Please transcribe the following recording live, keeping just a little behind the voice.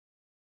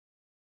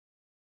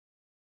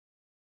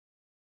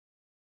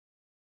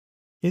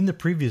In the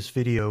previous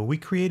video, we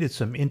created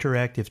some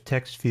interactive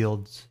text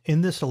fields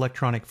in this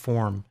electronic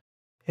form,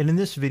 and in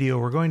this video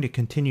we're going to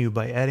continue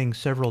by adding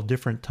several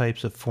different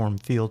types of form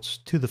fields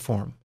to the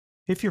form.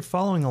 If you're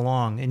following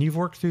along and you've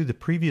worked through the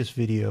previous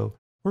video,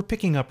 we're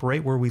picking up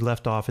right where we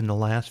left off in the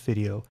last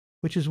video,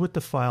 which is with the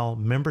file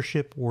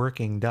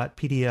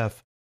membershipworking.pdf,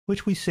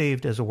 which we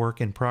saved as a work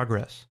in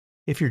progress.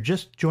 If you're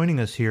just joining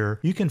us here,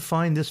 you can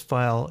find this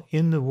file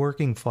in the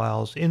working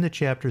files in the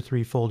Chapter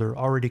 3 folder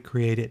already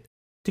created.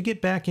 To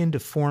get back into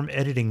form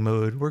editing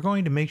mode, we're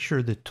going to make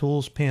sure the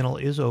Tools panel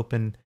is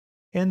open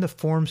and the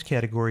Forms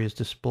category is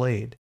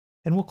displayed,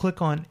 and we'll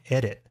click on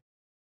Edit.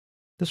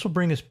 This will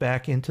bring us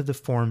back into the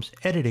Forms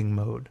editing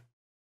mode.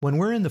 When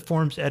we're in the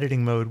Forms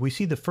editing mode, we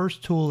see the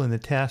first tool in the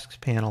Tasks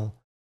panel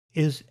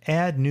is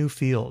Add New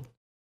Field.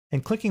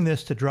 And clicking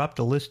this to drop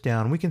the list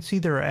down, we can see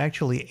there are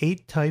actually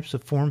 8 types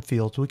of form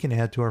fields we can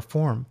add to our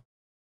form.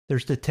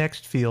 There's the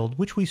text field,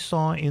 which we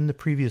saw in the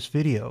previous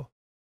video.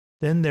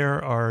 Then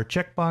there are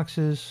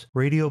checkboxes,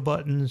 radio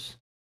buttons,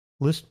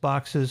 list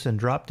boxes and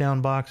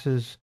drop-down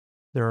boxes.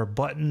 There are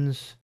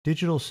buttons,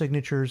 digital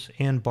signatures,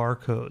 and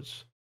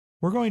barcodes.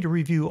 We're going to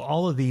review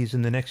all of these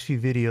in the next few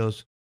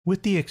videos,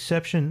 with the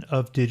exception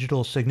of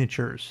digital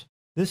signatures.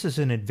 This is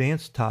an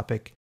advanced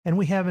topic, and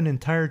we have an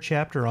entire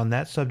chapter on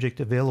that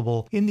subject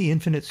available in the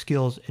Infinite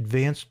Skills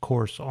Advanced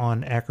course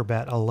on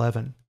Acrobat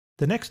 11.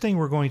 The next thing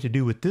we're going to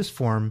do with this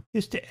form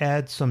is to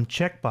add some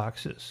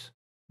checkboxes.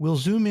 We'll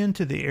zoom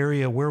into the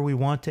area where we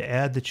want to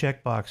add the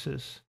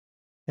checkboxes,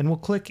 and we'll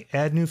click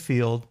Add New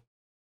Field,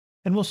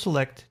 and we'll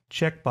select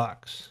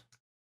Checkbox.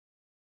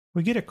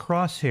 We get a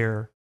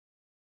crosshair,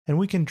 and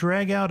we can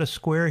drag out a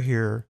square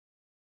here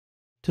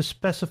to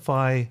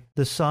specify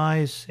the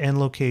size and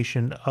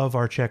location of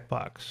our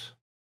checkbox.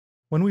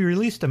 When we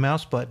release the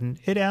mouse button,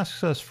 it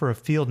asks us for a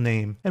field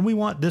name, and we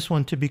want this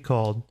one to be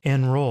called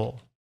Enroll.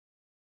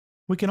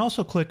 We can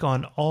also click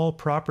on All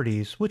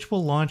Properties, which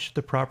will launch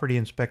the Property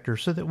Inspector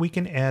so that we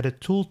can add a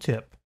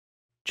tooltip,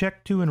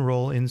 Check to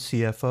Enroll in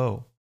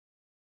CFO.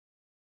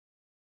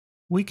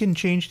 We can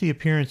change the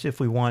appearance if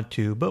we want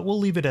to, but we'll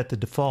leave it at the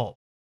default.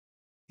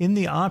 In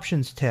the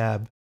Options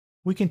tab,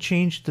 we can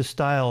change the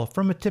style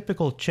from a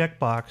typical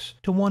checkbox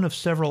to one of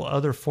several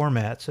other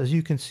formats, as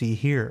you can see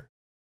here.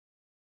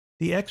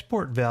 The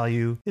export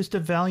value is the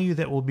value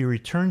that will be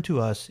returned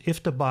to us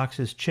if the box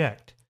is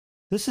checked.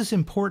 This is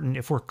important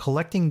if we're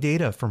collecting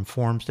data from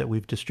forms that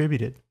we've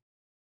distributed.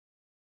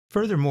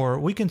 Furthermore,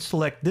 we can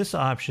select this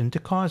option to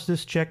cause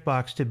this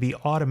checkbox to be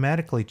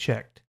automatically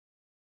checked.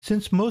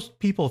 Since most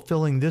people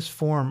filling this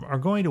form are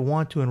going to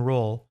want to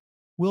enroll,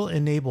 we'll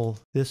enable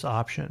this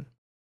option.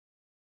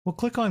 We'll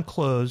click on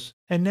Close,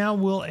 and now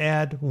we'll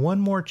add one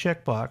more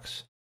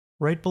checkbox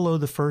right below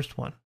the first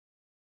one.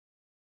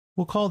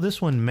 We'll call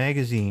this one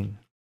Magazine,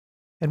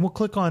 and we'll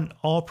click on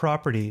All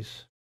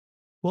Properties.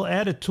 We'll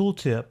add a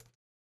tooltip.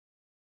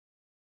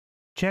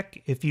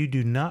 Check if you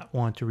do not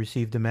want to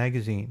receive the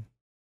magazine.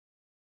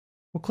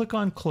 We'll click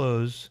on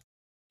Close,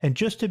 and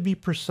just to be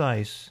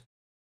precise,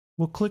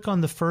 we'll click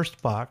on the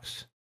first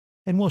box,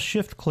 and we'll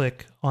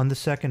shift-click on the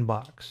second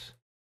box.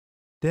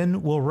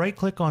 Then we'll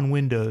right-click on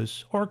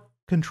Windows or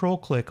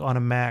Control-click on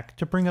a Mac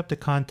to bring up the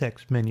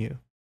context menu.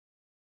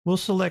 We'll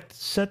select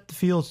Set the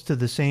fields to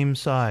the same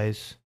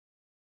size,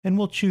 and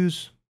we'll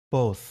choose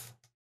both.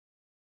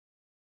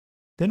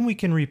 Then we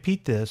can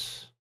repeat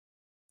this,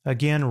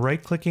 again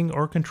right-clicking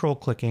or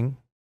control-clicking,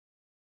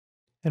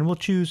 and we'll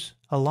choose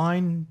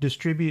Align,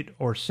 Distribute,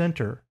 or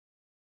Center,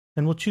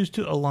 and we'll choose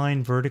to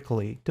align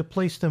vertically to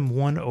place them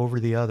one over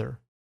the other.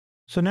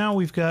 So now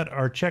we've got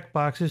our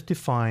checkboxes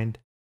defined,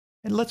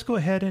 and let's go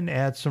ahead and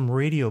add some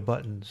radio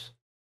buttons.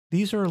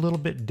 These are a little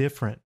bit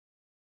different.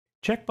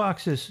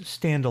 Checkboxes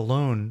stand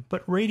alone,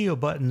 but radio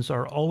buttons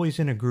are always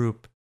in a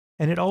group,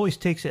 and it always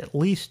takes at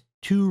least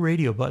 2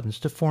 radio buttons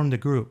to form the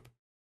group.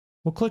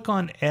 We'll click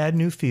on Add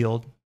New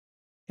Field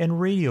and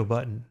Radio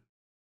Button.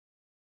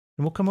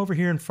 And we'll come over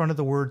here in front of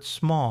the word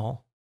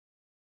Small,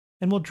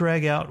 and we'll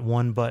drag out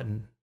one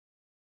button.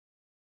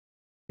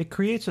 It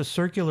creates a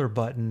circular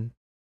button,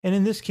 and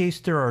in this case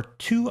there are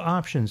 2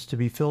 options to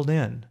be filled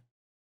in.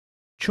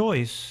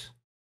 Choice,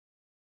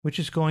 which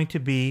is going to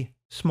be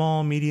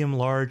small, medium,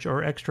 large,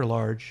 or extra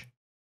large,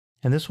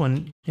 and this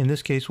one in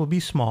this case will be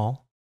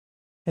small.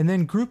 And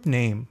then Group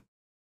Name,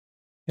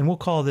 and we'll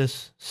call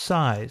this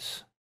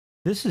Size.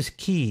 This is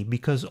key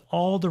because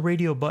all the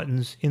radio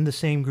buttons in the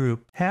same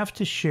group have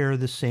to share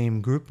the same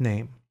group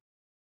name.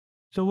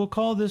 So we'll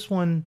call this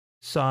one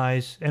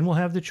Size, and we'll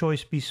have the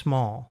choice be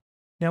small.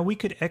 Now we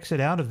could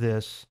exit out of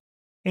this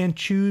and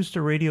choose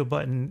the radio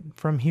button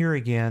from here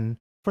again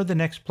for the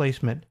next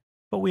placement,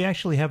 but we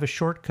actually have a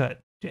shortcut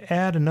to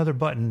add another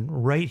button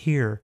right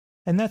here,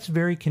 and that's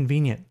very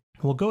convenient.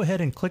 We'll go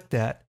ahead and click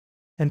that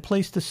and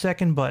place the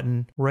second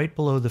button right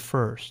below the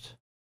first.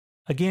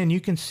 Again,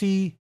 you can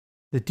see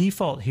the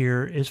default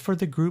here is for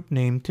the group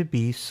name to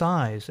be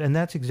Size, and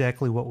that's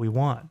exactly what we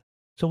want.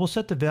 So we'll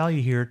set the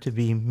value here to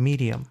be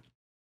Medium.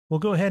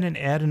 We'll go ahead and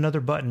add another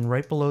button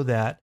right below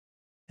that,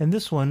 and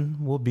this one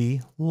will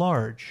be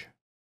Large.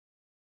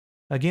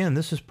 Again,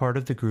 this is part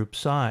of the group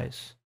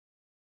size.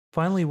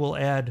 Finally, we'll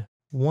add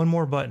one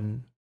more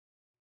button,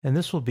 and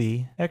this will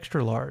be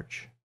extra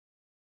large.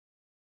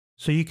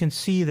 So you can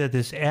see that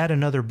this add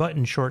another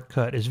button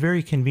shortcut is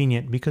very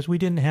convenient because we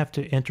didn't have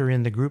to enter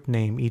in the group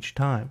name each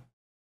time.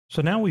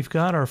 So now we've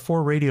got our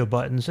 4 radio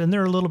buttons, and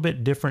they're a little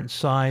bit different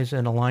size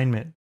and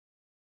alignment.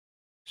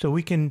 So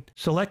we can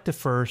select the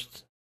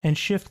first and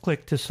shift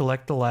click to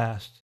select the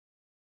last.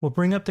 We'll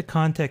bring up the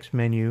context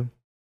menu,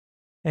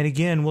 and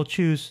again we'll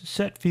choose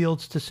Set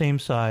Fields to Same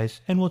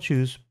Size, and we'll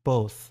choose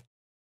Both.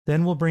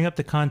 Then we'll bring up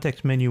the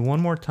context menu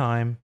one more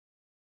time,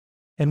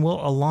 and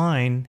we'll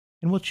align,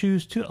 and we'll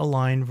choose to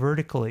align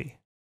vertically.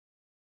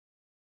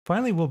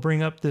 Finally, we'll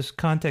bring up this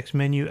context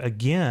menu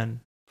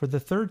again for the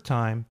 3rd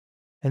time,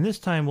 and this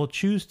time we'll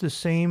choose the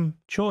same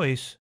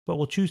choice, but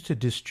we'll choose to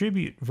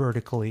distribute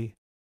vertically,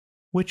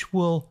 which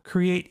will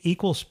create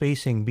equal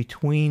spacing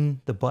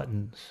between the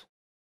buttons.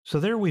 So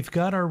there we've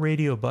got our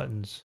radio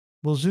buttons.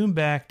 We'll zoom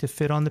back to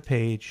fit on the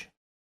page,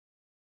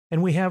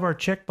 and we have our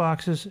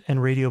checkboxes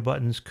and radio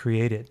buttons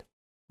created.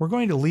 We're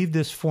going to leave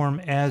this form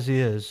as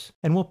is,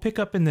 and we'll pick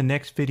up in the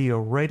next video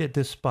right at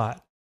this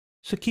spot.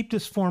 So keep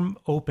this form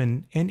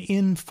open and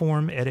in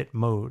form edit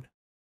mode.